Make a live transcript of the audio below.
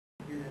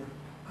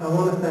I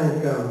want to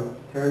thank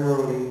Terry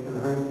Maroney and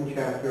the Huntington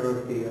chapter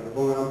of the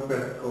Long Island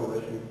Press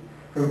Coalition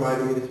for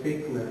inviting me to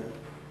speak tonight.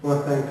 I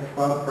want to thank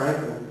Bob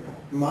Franklin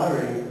for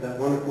moderating for that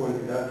wonderful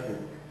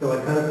introduction. So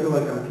I kind of feel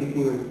like I'm keeping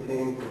you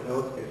entertained with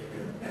Ellis here.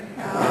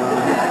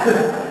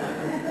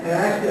 And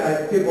actually,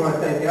 I did want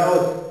to thank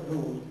Ellis, who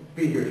will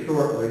be here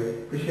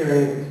shortly, for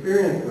sharing his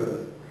experience with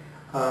us.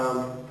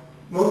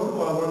 Most of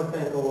all, I want to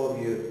thank all of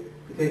you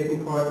for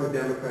taking part in the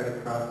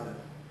democratic process.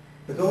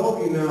 As all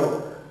of you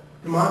know,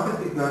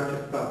 democracy is not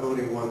just about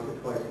voting once or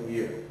twice a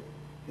year.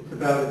 It's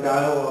about a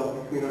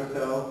dialogue between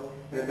ourselves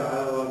and a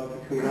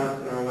dialogue between us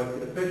and our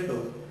elected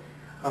officials.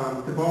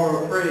 To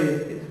borrow a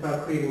phrase, it's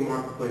about creating a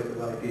marketplace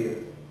of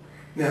ideas.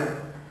 Now,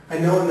 I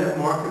know in that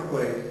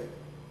marketplace,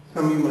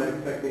 some of you might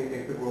expect me to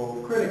take the role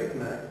of critic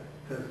tonight,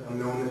 because I'm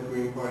known as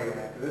Green Party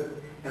activist,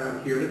 and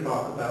I'm here to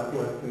talk about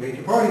what the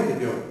major parties are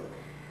doing.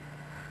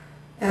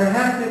 And I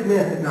have to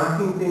admit that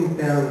knocking things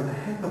down is a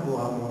heck of a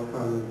lot more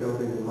fun than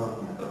building them up.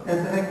 And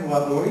it's a heck of a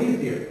lot more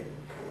easier.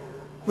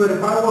 But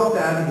if I walked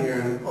out of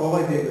here and all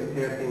I did was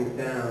tear things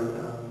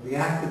down, the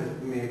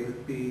activist in me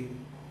would be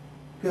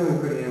feeling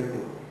pretty empty.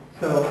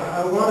 So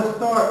I want to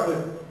start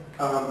with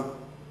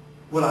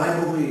what I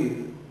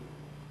believe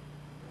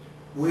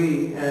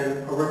we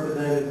and our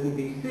representatives in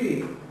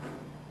D.C.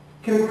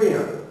 can agree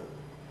on.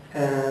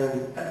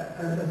 And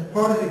as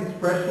part of the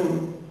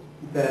expression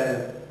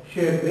that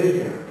shared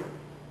vision,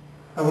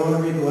 I want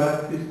to read the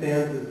last two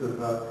stanzas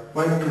of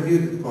Langston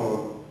Hughes'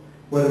 poem,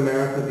 Let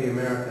America Be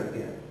America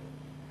Again.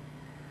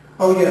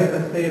 Oh yes,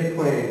 I say it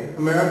plain.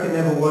 America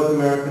never was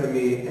America to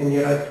me, and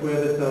yet I swear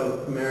this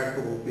oath,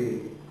 America will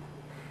be.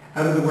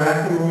 Out of the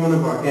rack and ruin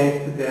of our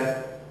gangster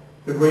death,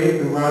 the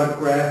grave and rotted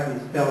grass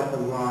and stealth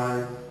and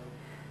lies,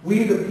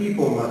 we the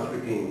people must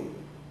redeem.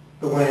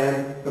 The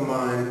land, the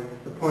mines,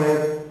 the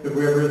plants, the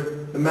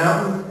rivers, the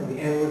mountains, and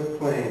the endless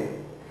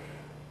plain.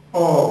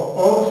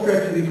 All the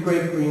stretch of these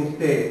great green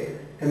states,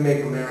 and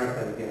make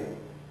America again.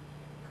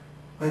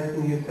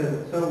 Langston Hughes says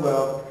it so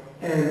well,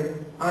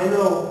 and I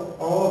know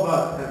all of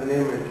us have an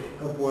image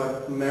of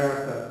what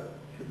America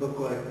should look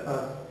like to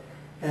us,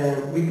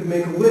 and we could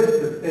make a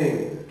list of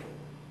things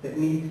that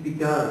need to be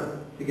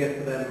done to get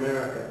to that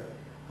America.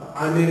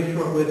 I made a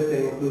short list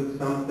that includes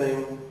some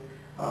things.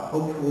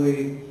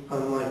 Hopefully,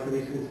 unlike the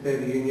recent State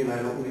of the Union, I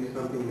don't leave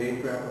something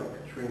major out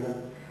like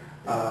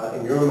Katrina,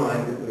 in your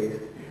mind at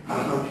least.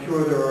 I'm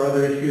sure there are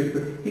other issues,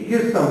 but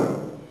here's some of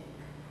them.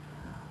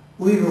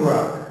 Leave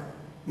Iraq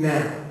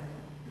now.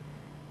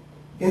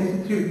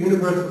 Institute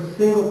universal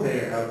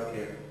single-payer health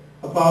care.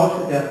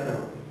 Abolish the death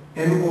penalty.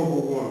 End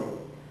global warming.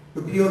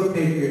 Repeal the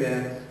Patriot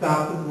Act.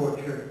 Stop the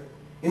torture.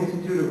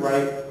 Institute a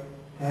right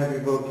to have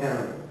your vote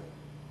counted.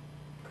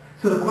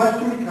 So the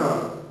question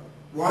becomes,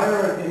 why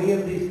aren't any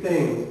of these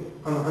things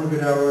on the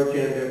 100-hour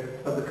agenda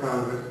of the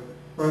Congress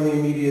or on the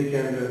immediate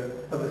agenda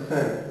of the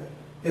Senate?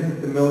 Is it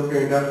the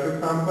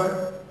military-industrial complex?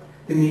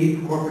 The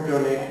need for corporate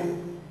donations?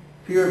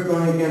 Fear of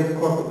going against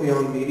corporately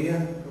owned media?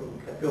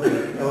 I feel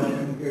like Ellis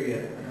isn't here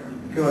yet.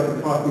 I feel like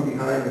I'm talking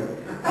behind him.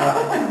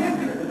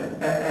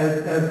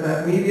 As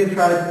that media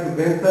tries to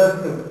convince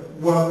us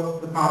of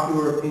what the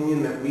popular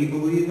opinion that we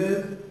believe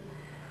is?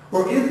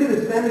 Or is it,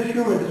 as Senator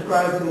Schumer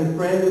describes in his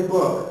brand new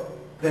book,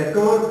 that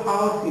going to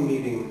policy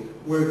meetings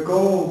where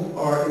goals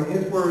are, in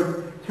his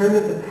words, turned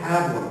into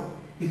pablum?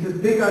 He says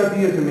big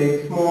ideas are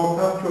made small,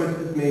 tough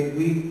choices made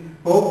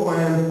weak, bold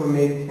plans were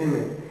made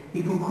timid.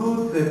 He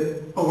concludes that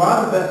a lot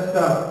of the best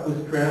stuff was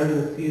drowned in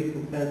a sea of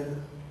consensus.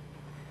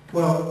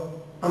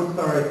 Well, I'm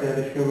sorry,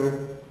 Senator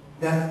Schumer,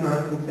 that's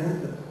not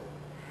consensus.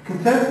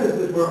 Consensus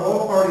is where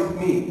all parties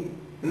meet,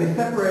 and they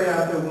separate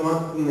out their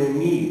wants from their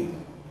needs,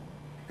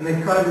 and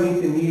they try to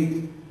meet the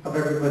needs of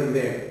everybody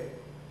there.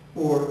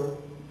 Or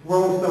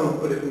Rolling Stone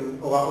put it in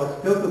a lot less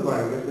stilted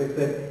language. They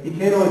said, you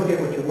can't always get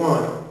what you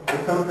want,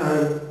 but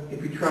sometimes,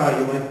 if you try,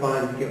 you might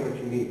find you get what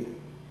you need.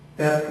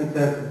 That's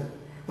consensus.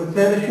 What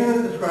Senator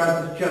Schumer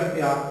describes is just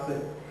the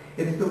opposite.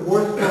 It's the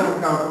worst form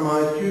of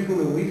compromise, choosing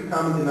the least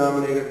common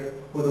denominator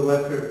or the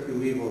lesser of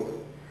two evils.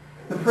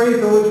 That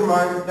phrase always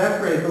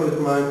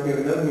reminds me of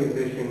another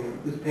musician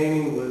whose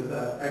painting was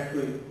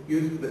actually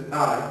used for this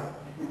tie.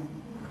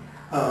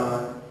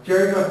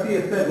 Jerry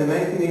Garcia said in a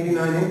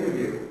 1989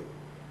 interview,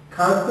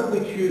 constantly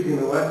choosing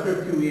the lesser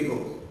of two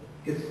evils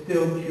is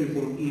still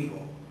choosing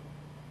evil.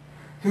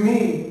 To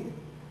me,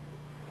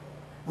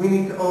 we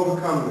need to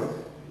overcome this,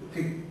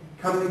 to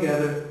come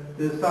together,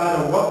 to decide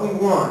on what we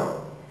want,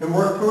 and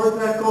work towards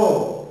that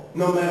goal,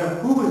 no matter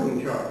who is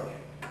in charge.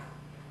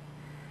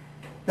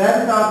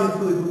 That is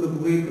obviously the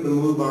belief of the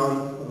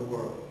move-ons of the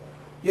world.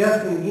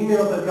 Yes, in the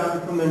emails I've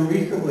gotten from them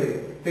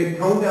recently, they've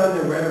toned down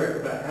their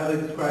rhetoric about how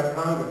they describe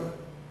Congress.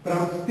 But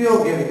I'm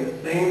still getting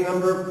the same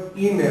number of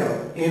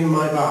emails in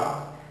my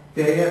box,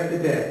 day after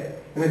day.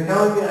 And they're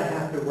telling me I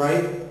have to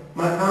write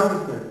my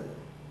congressman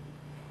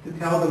to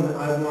tell them that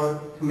I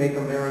want to make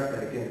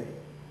America again.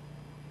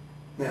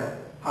 Now,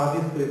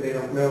 obviously they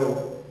don't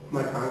know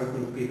my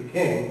congressman Peter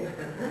King.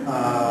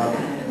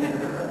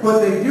 But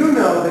they do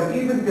know that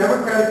even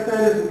Democratic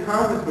senators and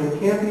congressmen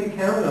can't be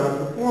counted on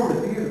for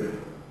performance either.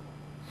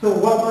 So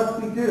what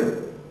must we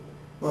do?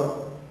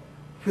 Well,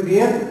 for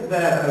the answer to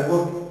that, I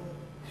look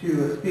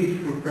to a speech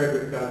from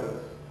Frederick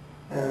Douglass.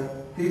 And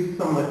these are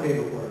some of my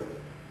favorite words.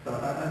 So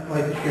I'd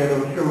like to share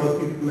them. I'm sure most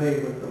of you are familiar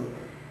with them.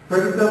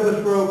 Frederick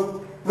Douglass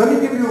wrote, "Let me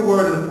give you a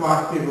word of the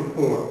philosophy of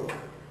reform.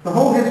 The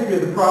whole history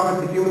of the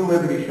progress of human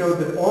liberty shows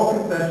that all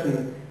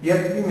concessions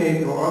yet to be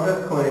made to our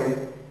best claims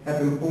have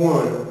been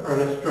born of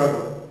earnest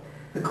struggle.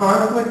 The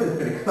conflict has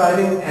been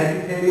exciting,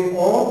 agitating,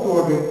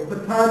 all-absorbing, for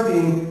the time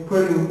being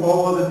putting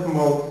all other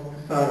tumults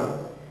to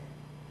silence.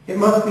 It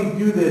must be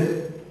do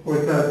this or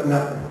it does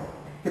nothing.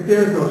 If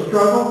there is no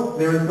struggle,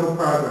 there is no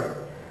progress.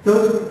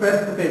 Those who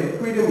profess to favor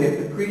freedom yet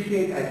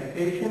depreciate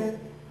agitation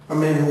are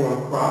men who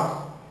want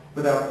crops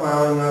without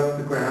plowing out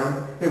the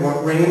ground. They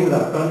want rain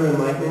without thunder and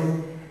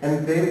lightning.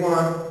 And they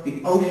want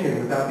the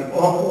ocean without the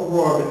awful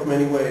roar of its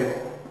many waves.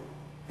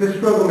 This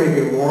struggle may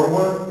be a moral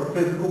one or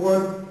physical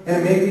one, and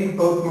it may be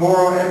both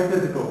moral and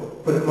physical,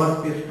 but it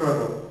must be a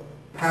struggle.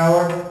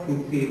 Power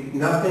concedes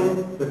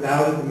nothing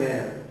without a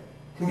demand."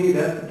 To me,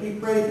 that's the key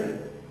phrase in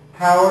it.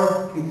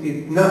 Power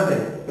concedes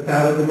nothing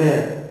without a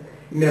demand.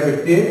 It never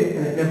did,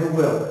 and it never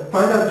will.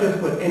 Find out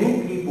just what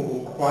any people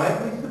will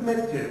quietly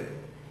submit to,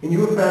 and you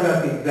will find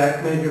out the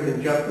exact measure of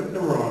injustice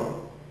and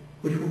wrong,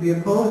 which will be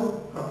imposed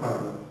upon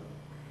them.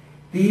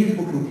 These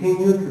will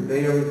continue till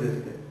they are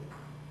resisted.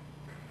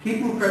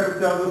 Keeping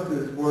Frederick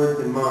Douglass's words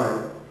in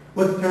mind,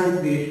 let's turn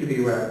to the issue of the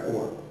Iraq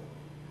War.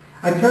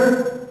 I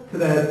turn to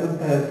that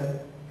as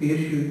the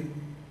issue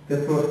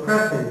that's most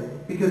pressing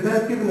because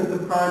that's given as the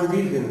prime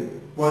reason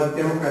why the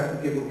Democrats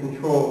are given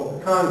control of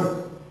the Congress.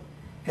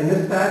 And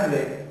this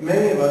Saturday,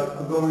 many of us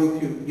are going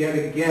to yet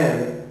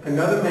again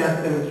another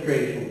mass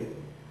demonstration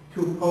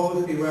to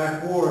oppose the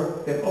Iraq War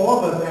that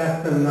all of us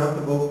asked them not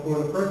to vote for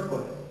in the first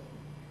place.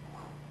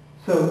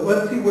 So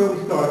let's see where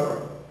we start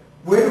from.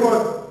 Where do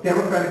our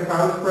Democratic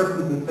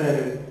congresspersons and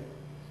senators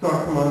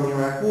start from on the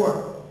Iraq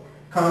War?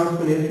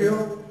 Congressman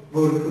Israel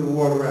voted for the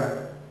war in Iraq.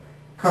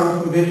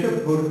 Congressman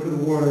Bishop voted for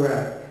the war in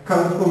Iraq.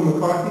 Congresswoman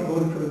McCarthy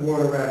voted for the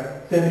war in Iraq.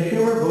 Senator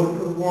Schumer voted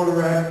for the war in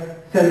Iraq.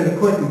 Senator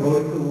Clinton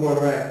voted for the war in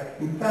Iraq.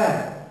 In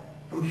fact,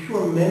 I'm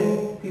sure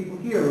many people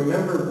here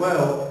remember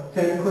well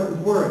Senator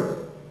Clinton's words,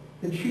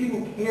 that she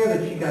didn't care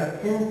that she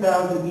got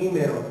 10,000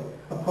 emails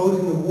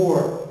opposing the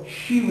war.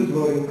 She was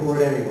voting for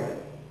it anyway.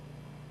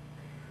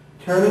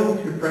 Turning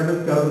to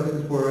Frederick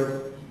Douglass's words,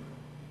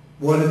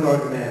 what is our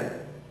demand?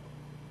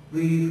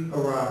 Leave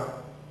Iraq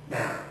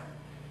now.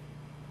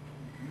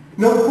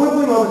 No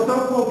quibbling over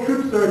so-called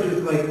troop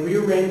surges like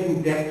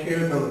rearranging deck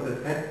chairs on the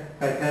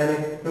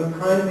Titanic, no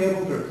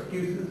timetables or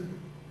excuses.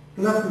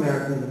 Enough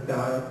Americans have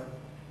died.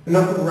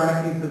 Enough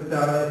Iraqis have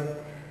died.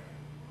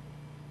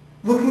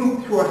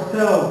 Looking to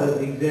ourselves as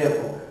the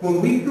example,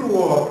 when we threw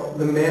off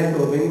the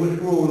mantle of English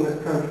rule in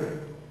this country,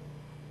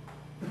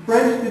 the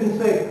French didn't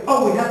say,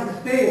 oh, we have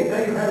to stay and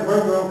tell you how to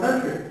run your own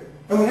country.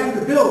 And we have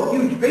to build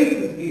huge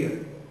bases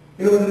here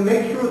in order to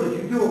make sure that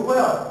you do it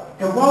well.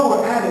 And while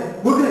we're at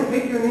it, we're going to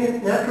take your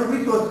natural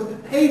resources to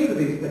pay for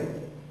these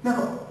things.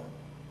 No.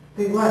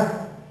 They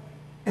left.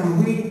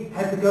 And we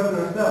had to govern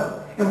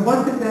ourselves. And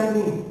what did that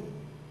mean?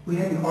 We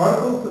had an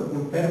Articles of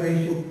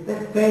Confederation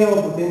that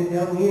failed within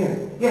 10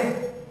 years. Yes,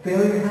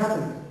 failure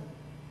happens.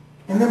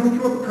 And then we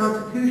drew up a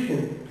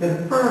Constitution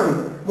that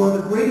affirmed one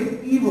of the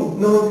greatest evils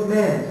known to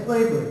man,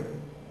 slavery. It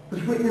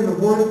was written in the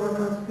words of our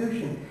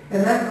Constitution.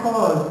 And that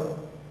caused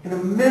an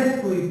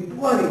immensely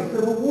bloody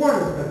civil war in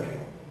this country.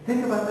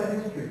 Think about that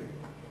history.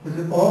 Does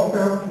it all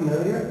sound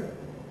familiar?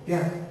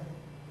 Yes.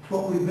 It's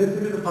what we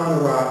visited upon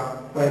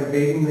Iraq by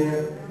invading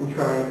there and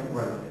trying to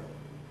run it.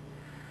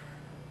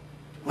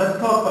 Let's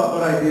talk about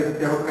what ideas the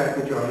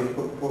Democratic majority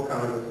put before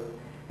Congress.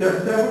 There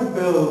are several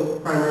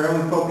bills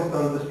primarily focused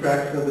on the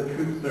distraction of the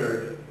troop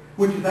surge,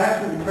 which is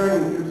actually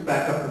returning the troops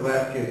back up to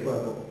last year's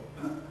level.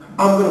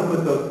 I'm going to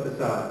put those to the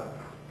side,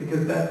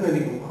 because that's not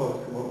even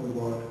close to what we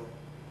want.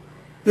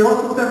 There are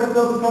also several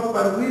bills that talk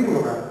about leaving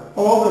Iraq.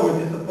 All of them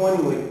are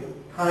disappointingly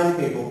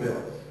timetable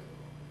bills.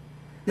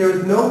 There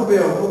is no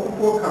bill put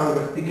before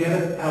Congress to get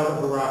us out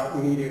of Iraq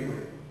immediately.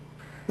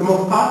 The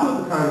most popular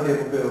of the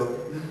timetable bills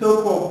is the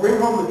so-called Bring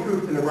Home the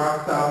Troops in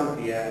Iraq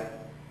Sovereignty Act,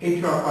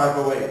 H.R.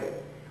 508,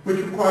 which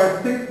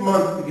requires 6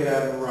 months to get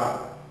out of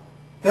Iraq.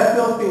 That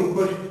bill is being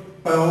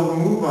pushed by all the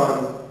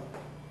MOVE-ON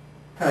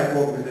type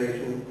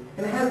organizations,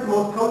 and it has the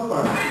most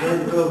co-sponsors of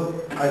any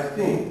bills I've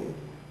seen.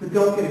 But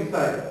don't get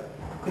excited.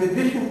 In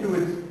addition to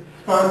its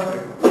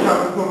sponsor,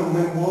 Congresswoman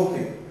Lynn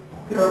Woolsey,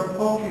 there are a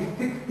paltry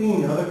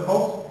 16 other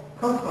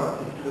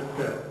co-sponsors to this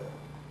bill.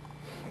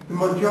 The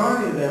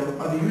majority of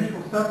them are the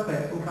usual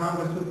suspects in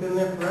Congress who have been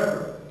there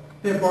forever.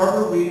 They're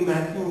Barbara Lee,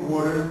 Maxine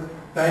Waters,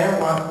 Diane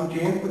Watson,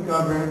 James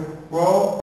McGovern, Raul